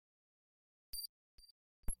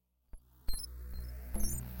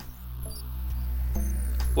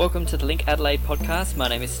Welcome to the LinkAdelaide podcast. My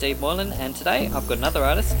name is Steve Moylan, and today I've got another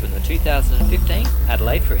artist from the 2015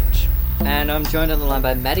 Adelaide Fringe. And I'm joined on the line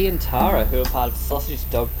by Maddy and Tara, who are part of Sausage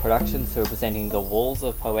Dog Productions, who are presenting the Walls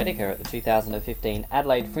of Poetica at the 2015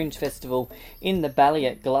 Adelaide Fringe Festival in the Valley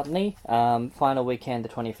at Gluttony, final weekend, the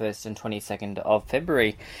 21st and 22nd of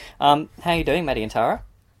February. How are you doing, Maddy and Tara?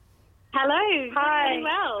 Hello. Hi. Really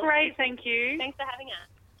well. Great, thank you. Thanks for having us.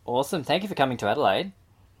 Awesome. Thank you for coming to Adelaide.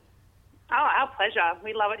 Oh, our pleasure.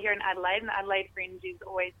 We love it here in Adelaide, and the Adelaide Fringe is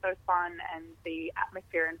always so fun, and the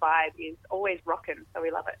atmosphere and vibe is always rocking, so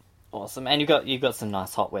we love it. Awesome. And you've got some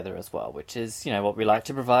nice hot weather as well, which is, what we like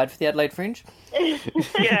to provide for the Adelaide Fringe.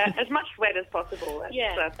 Yeah, as much wet as possible.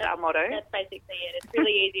 That's our motto. That's basically it. It's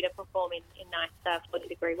really easy to perform in nice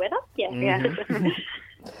 40-degree weather. Yeah.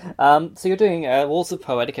 Yeah. So you're doing Walls of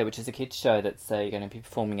Poetica, which is a kids' show that's you're going to be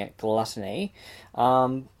performing at Gluttony.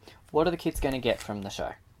 What are the kids going to get from the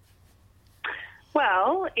show?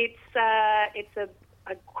 Well, it's a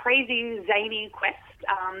crazy, zany quest,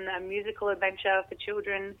 a musical adventure for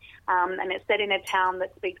children, and it's set in a town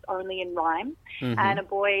that speaks only in rhyme. Mm-hmm. And a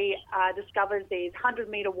boy discovers these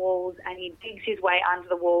 100-metre walls, and he digs his way under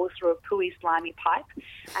the walls through a pooey, slimy pipe,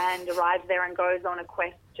 and arrives there and goes on a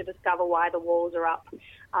quest to discover why the walls are up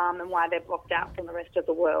and why they're blocked out from the rest of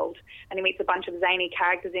the world. And he meets a bunch of zany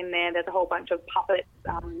characters in there. There's a whole bunch of puppets,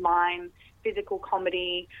 mime, physical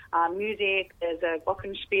comedy, music. There's a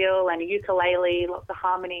glockenspiel and a ukulele, lots of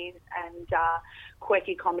harmonies, and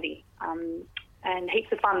quirky comedy. And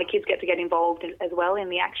heaps of fun. The kids get to get involved as well in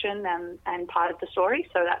the action and part of the story,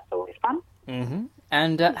 so that's always fun. Mm-hmm.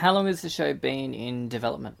 And how long has the show been in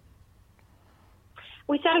development?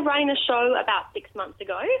 We started writing the show about 6 months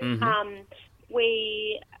ago. Mm-hmm.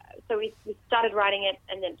 We started writing it,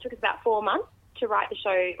 and then it took us about 4 months to write the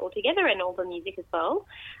show altogether and all the music as well.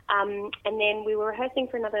 And then we were rehearsing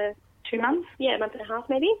for another 2 months? Yeah, a month and a half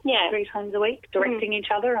maybe. Yeah. 3 times a week, directing each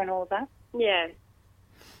other and all of that. Yeah.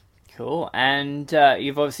 Cool. And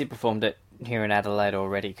you've obviously performed it here in Adelaide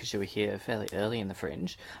already because you were here fairly early in the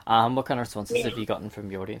Fringe. What kind of responses have you gotten from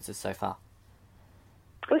your audiences so far?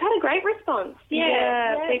 We've had a great response.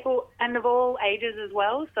 Yeah, people, and of all ages as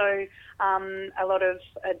well. So a lot of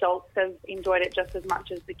adults have enjoyed it just as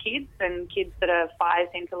much as the kids, and kids that are 5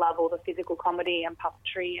 seem to love all the physical comedy and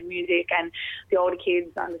puppetry and music, and the older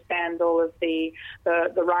kids understand all of the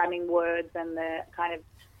rhyming words and the kind of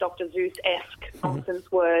Dr. Seuss-esque nonsense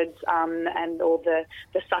words, and all the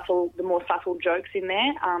more subtle jokes in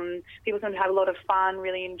there. People seem to have a lot of fun,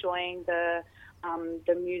 really enjoying the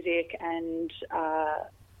music and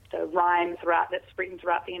the rhyme that's written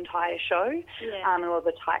throughout the entire show, and all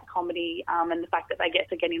the tight comedy, and the fact that they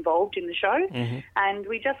get involved in the show. Mm-hmm. And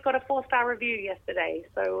we just got a 4-star review yesterday,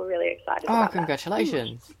 so we're really excited about that.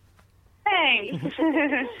 Congratulations. Thanks.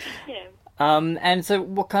 Yeah. And so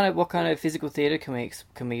what kind of physical theatre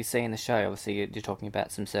can we see in the show? Obviously you're talking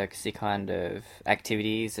about some circusy kind of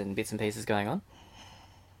activities and bits and pieces going on.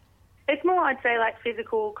 It's more, I'd say, like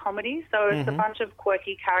physical comedy. So it's a bunch of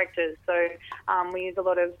quirky characters. So we use a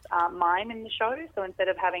lot of mime in the show. So instead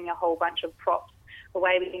of having a whole bunch of props, the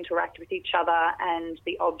way we interact with each other and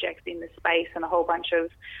the objects in the space and a whole bunch of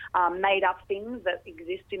made-up things that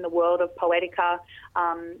exist in the world of Poetica.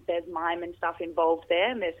 There's mime and stuff involved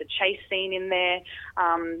there, and there's a chase scene in there.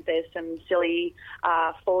 There's some silly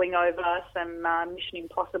falling over, some Mission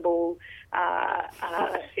Impossible,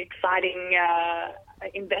 exciting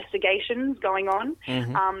investigations going on.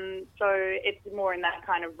 Mm-hmm. So it's more in that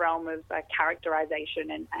kind of realm of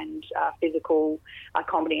characterization and physical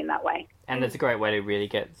comedy in that way. And it's a great way to really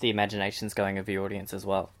get the imaginations going of the audience as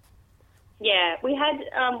well. Yeah, we're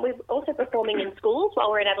also performing in schools while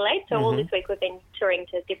we're in Adelaide, so all this week we've been touring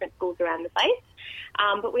to different schools around the place.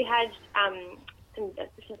 But we had some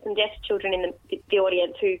deaf children in the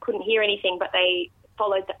audience who couldn't hear anything, but they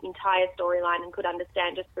followed the entire storyline and could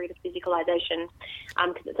understand just through the visualization,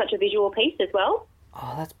 because it's such a visual piece as well.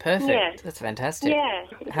 Oh, that's perfect. Yeah. That's fantastic. Yeah.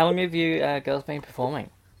 How long have you girls been performing?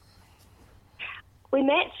 We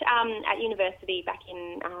met at university back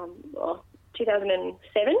in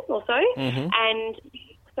 2007 or so, and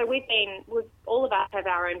so we've all of us have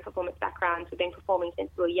our own performance backgrounds. We've been performing since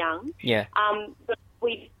we were young. Yeah. But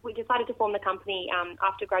we decided to form the company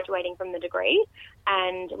after graduating from the degree,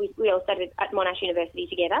 and we all studied at Monash University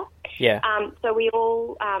together. Yeah. So we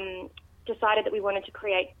all decided that we wanted to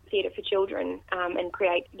create theatre for children, and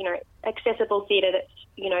create, accessible theatre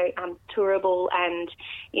that's, tourable and,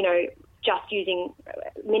 just using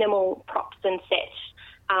minimal props and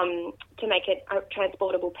sets to make it a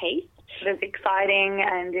transportable piece. It's exciting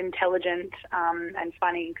and intelligent and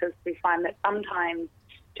funny, because we find that sometimes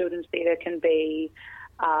children's theatre can be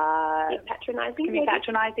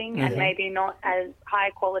patronising and maybe not as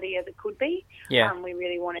high quality as it could be. Yeah. We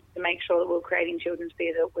really wanted to make sure that we were creating children's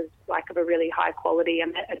theatre that was like of a really high quality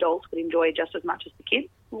and that adults would enjoy just as much as the kids.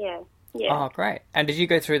 Yeah. Yeah. Oh, great. And did you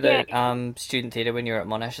go through the student theatre when you were at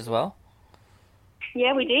Monash as well?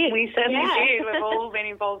 Yeah, we did. We certainly did. We've all been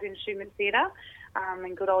involved in student theatre.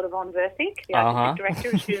 And good old Yvonne Versick, the artistic director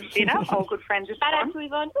of Student Theatre, all good friends with Shout out to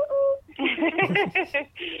Yvonne.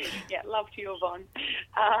 Yeah, love to you, Yvonne.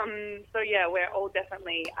 So, yeah, we're all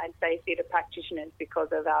definitely, I'd say, theatre practitioners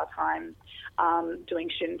because of our time doing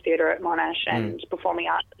student theatre at Monash and performing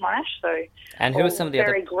arts at Monash. So, and who are some of the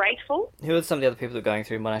very grateful. Who are some of the other people that are going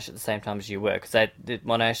through Monash at the same time as you were? Because I did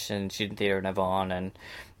Monash and student theatre and Yvonne, and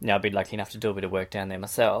I've been lucky enough to do a bit of work down there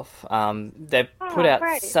myself. They've put out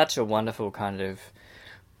such a wonderful kind of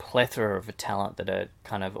plethora of talent that are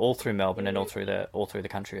kind of all through Melbourne and all through the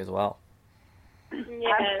country as well.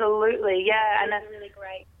 Yeah, absolutely, yeah, and that's a really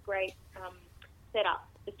great setup.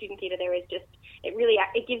 The student theatre there is just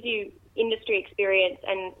it gives you industry experience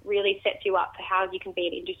and really sets you up for how you can be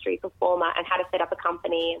an industry performer and how to set up a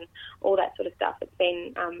company and all that sort of stuff. It's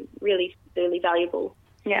been really valuable.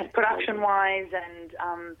 Yeah, production-wise and,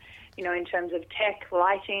 in terms of tech,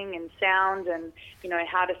 lighting and sound and,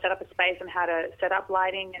 how to set up a space and how to set up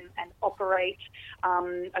lighting and operate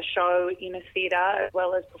a show in a theatre, as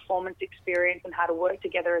well as performance experience and how to work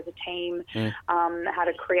together as a team, how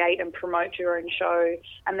to create and promote your own show.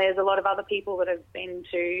 And there's a lot of other people that have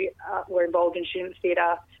were involved in student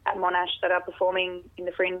theatre at Monash that are performing in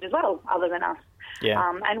the Fringe as well, other than us.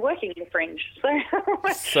 Yeah. And working in the Fringe.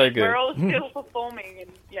 So good. We're all still performing,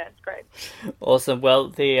 and yeah, it's great. Awesome. Well,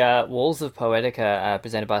 the Walls of Poetica,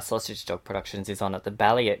 presented by Sausage Dog Productions, is on at the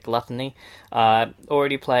Bally at Gluttony.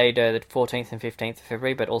 Already played the 14th and 15th of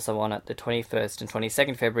February, but also on at the 21st and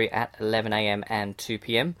 22nd February at 11 a.m. and 2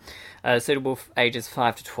 p.m. Suitable for ages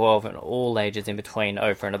 5 to 12 and all ages in between,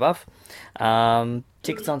 over and above.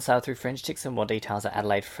 Tickets on sale through Fringe. Tickets and more details at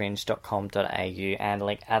adelaidefringe.com.au and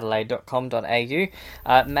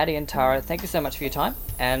linkadelaide.com.au. Maddy and Tara, thank you so much for your time,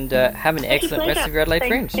 and have an excellent rest of your Adelaide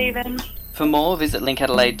Fringe. Stephen. For more, visit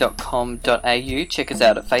linkadelaide.com.au. Check us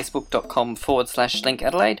out at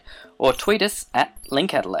facebook.com/linkadelaide or tweet us at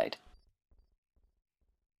linkadelaide.